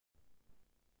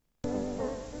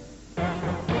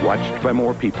watched by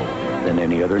more people than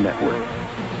any other network.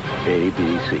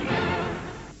 KABC.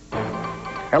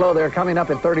 Hello there. Coming up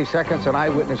in 30 seconds on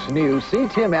Eyewitness News, see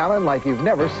Tim Allen like you've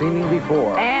never seen him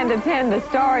before. And attend the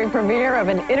starring premiere of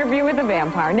An Interview with a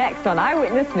Vampire next on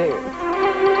Eyewitness News.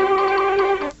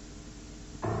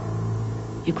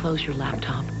 You close your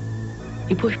laptop.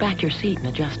 You push back your seat and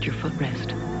adjust your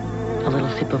footrest. A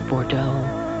little sip of Bordeaux,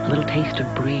 a little taste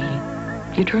of Brie.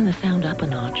 You turn the sound up a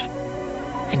notch,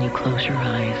 and you close your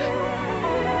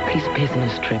eyes. These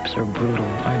business trips are brutal,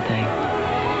 aren't they?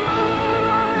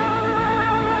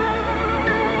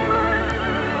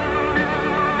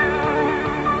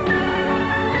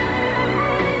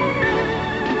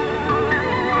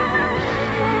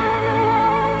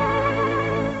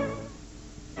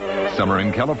 Summer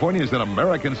in California is an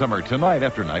American summer tonight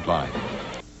after Nightline.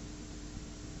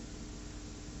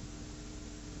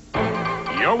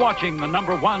 You're watching the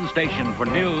 #1 station for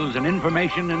news and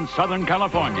information in Southern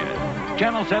California.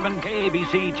 Channel 7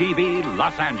 KABC TV,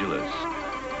 Los Angeles.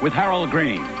 With Harold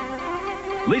Greene,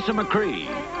 Lisa McRee,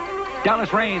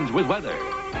 Dallas Raines with weather,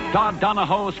 Todd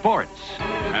Donahoe sports,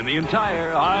 and the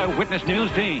entire Eyewitness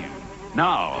News team.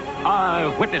 Now,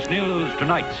 Eyewitness News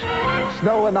Tonight.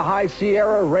 Snow in the high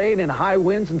Sierra, rain and high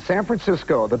winds in San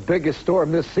Francisco. The biggest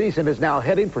storm this season is now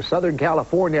heading for Southern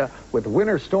California with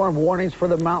winter storm warnings for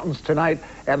the mountains tonight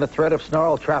and the threat of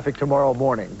snarl traffic tomorrow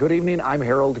morning. Good evening, I'm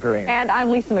Harold Greene. And I'm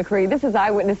Lisa McRee. This is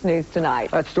Eyewitness News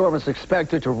Tonight. That storm is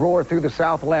expected to roar through the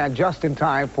Southland just in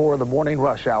time for the morning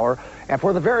rush hour. And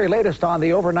for the very latest on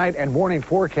the overnight and morning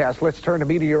forecast, let's turn to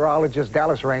meteorologist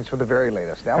Dallas Raines for the very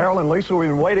latest. Dallas? Harold and Lisa, we've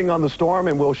been waiting on the storm,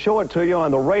 and we'll show it to you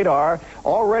on the radar.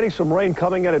 Already some rain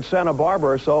coming in at Santa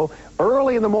Barbara, so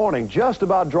early in the morning, just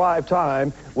about drive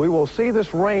time, we will see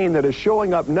this rain that is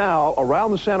showing up now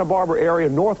around the Santa Barbara area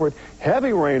northward.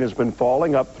 Heavy rain has been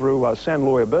falling up through San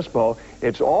Luis Obispo.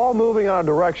 It's all moving in our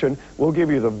direction. We'll give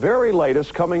you the very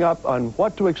latest coming up on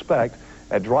what to expect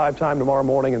at drive time tomorrow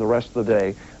morning and the rest of the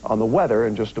day on the weather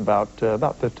in just about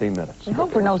 15 minutes. We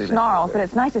hope for no snarls, but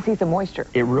it's nice to see some moisture.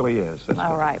 It really is.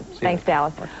 All right. Thanks,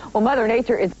 Dallas. Well, Mother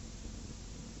Nature is...